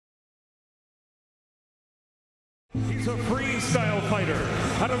He's a freestyle fighter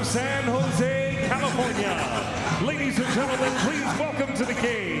out of San Jose, California. Ladies and gentlemen, please welcome to the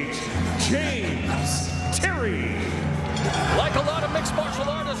cage, James Terry. Like a lot of mixed martial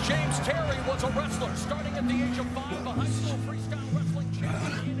artists, James Terry was a wrestler starting at the age of 5, a high school freestyle wrestling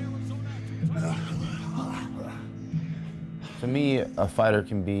champion in Arizona. To me, a fighter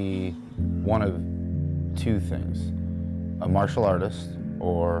can be one of two things: a martial artist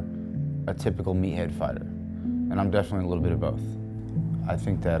or a typical meathead fighter. And I'm definitely a little bit of both. I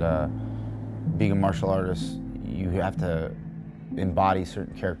think that being a martial artist, you have to embody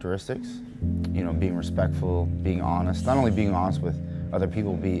certain characteristics. You know, being respectful, being honest. Not only being honest with other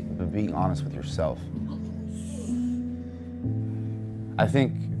people, but being honest with yourself. I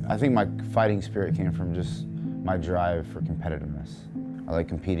think my fighting spirit came from just my drive for competitiveness. I like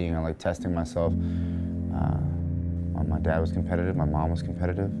competing, I like testing myself. My dad was competitive, my mom was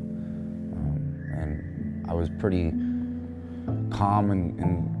competitive. And I was pretty calm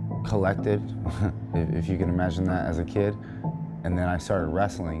and collected, if you can imagine that, as a kid. And then I started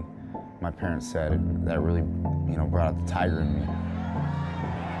wrestling. My parents said that really, brought out the tiger in me.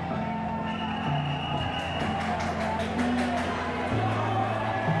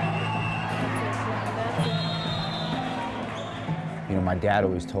 My dad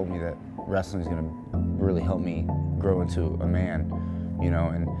always told me that wrestling is going to really help me grow into a man,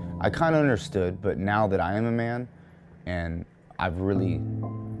 and I kind of understood, but now that I am a man and I've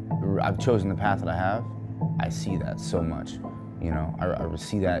chosen the path that I have, I see that so much. I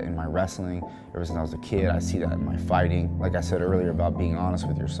see that in my wrestling. Ever since I was a kid, I see that in my fighting. Like I said earlier about being honest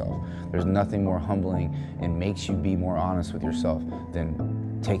with yourself. There's nothing more humbling and makes you be more honest with yourself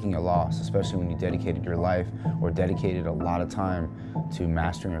than taking a loss, especially when you dedicated your life or dedicated a lot of time to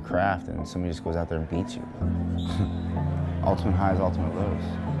mastering a craft and somebody just goes out there and beats you. Ultimate highs, ultimate lows.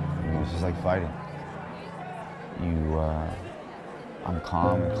 It's just like fighting. I'm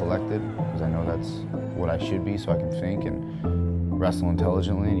calm and collected because I know that's what I should be, so I can think and wrestle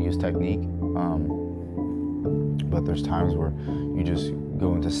intelligently and use technique. But there's times where you just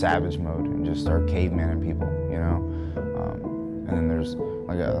go into savage mode and just start cavemanning people, And then there's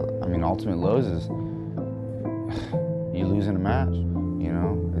ultimate lows is you lose in a match,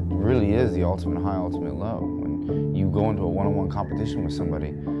 It really is the ultimate high, ultimate low. When you go into a one-on-one competition with somebody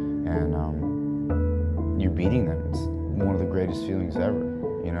and you're beating them, it's one of the greatest feelings ever,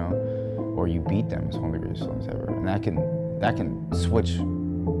 Or you beat them, it's one of the greatest feelings ever. And that can switch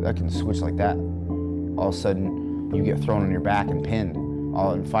like that. All of a sudden, you get thrown on your back and pinned.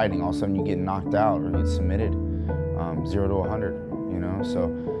 All in fighting, all of a sudden you get knocked out or get submitted, 0 to 100, So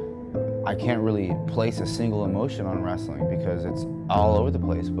I can't really place a single emotion on wrestling because it's all over the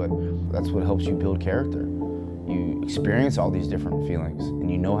place, but that's what helps you build character. You experience all these different feelings and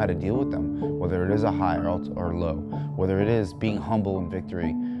you know how to deal with them, whether it is a high or low, whether it is being humble in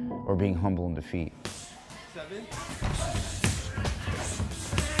victory or being humble in defeat. 7.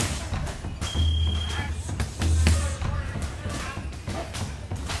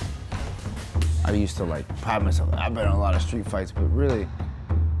 I used to pride myself. I've been in a lot of street fights, but really,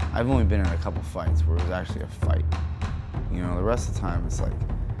 I've only been in a couple fights where it was actually a fight. The rest of the time it's like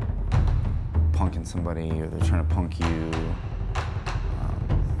punking somebody or they're trying to punk you.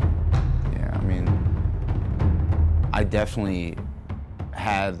 I definitely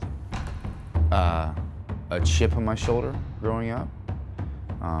had a chip on my shoulder growing up.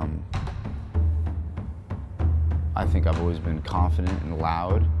 I think I've always been confident and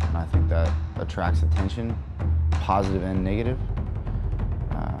loud, and I think that attracts attention, positive and negative.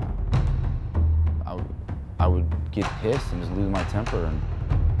 I would get pissed and just lose my temper and,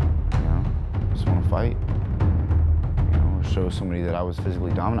 just want to fight. Or show somebody that I was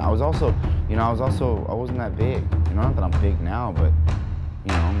physically dominant. I was also, I wasn't that big. Not that I'm big now, but,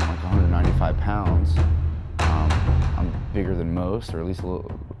 I'm like 195 pounds. I'm bigger than most, or at least a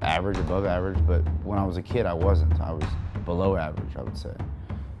little average, above average, but when I was a kid, I wasn't. I was below average, I would say.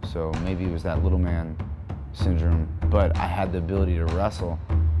 So maybe it was that little man syndrome, but I had the ability to wrestle,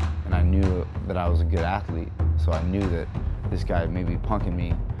 and I knew that I was a good athlete, so I knew that this guy may be punking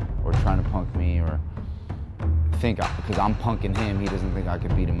me, or trying to punk me, or think, because I'm punking him, he doesn't think I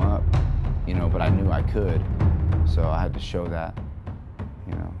could beat him up, but I knew I could, so I had to show that.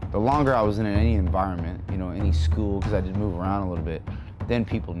 The longer I was in any environment, any school, because I did move around a little bit, then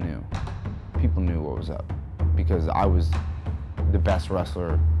people knew. People knew what was up, because I was the best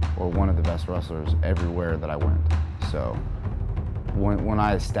wrestler, or one of the best wrestlers everywhere that I went. So when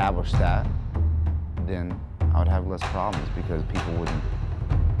I established that, then I would have less problems because people wouldn't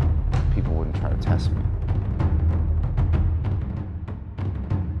try to test me.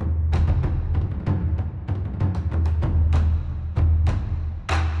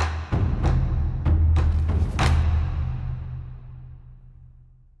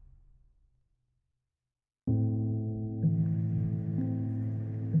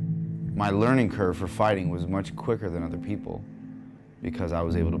 my learning curve for fighting was much quicker than other people because I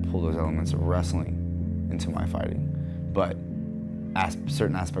was able to pull those elements of wrestling into my fighting. But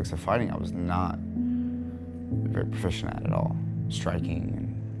certain aspects of fighting I was not very proficient at all. Striking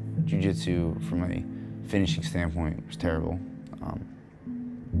and jiu-jitsu from a finishing standpoint was terrible.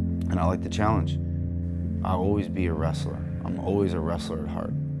 And I like the challenge. I'll always be a wrestler. I'm always a wrestler at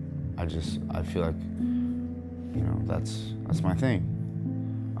heart. I feel like, you know, that's my thing.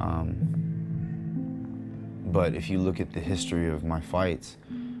 But if you look at the history of my fights,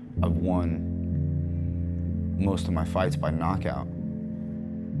 I've won most of my fights by knockout.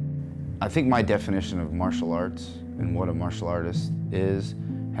 I think my definition of martial arts and what a martial artist is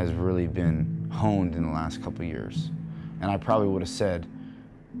has really been honed in the last couple of years. And I probably would have said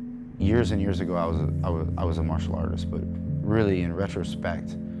years and years ago I was a martial artist, but really in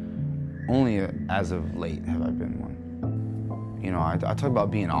retrospect, only as of late have I been one. You know, I talked about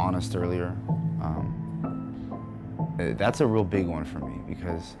being honest earlier. That's a real big one for me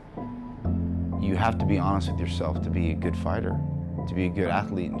because you have to be honest with yourself to be a good fighter, to be a good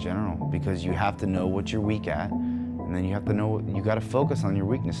athlete in general, because you have to know what you're weak at, and then you have to know, you got to focus on your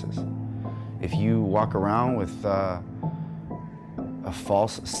weaknesses. If you walk around with a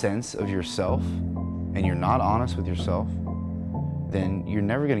false sense of yourself and you're not honest with yourself, then you're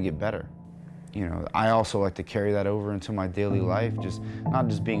never going to get better. You know, I also like to carry that over into my daily life, not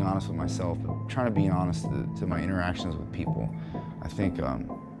just being honest with myself, but trying to be honest to my interactions with people. I think I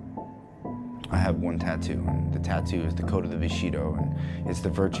have one tattoo, and the tattoo is the code of the Bushido, and it's the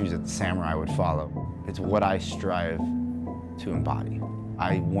virtues that the samurai would follow. It's what I strive to embody.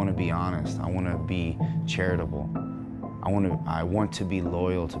 I want to be honest. I want to be charitable. I want to be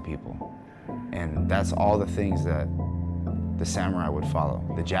loyal to people. And that's all the things that the samurai would follow,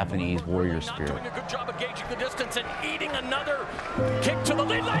 the Japanese warrior spirit. Doing a good job of gauging the distance and eating another kick to the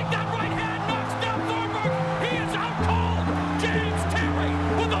lead leg. That right hand knocks down Thornburg. He is out cold. James Terry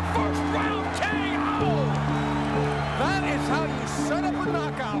with the first round KO. That is how you set up a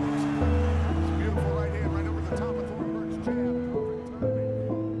knockout.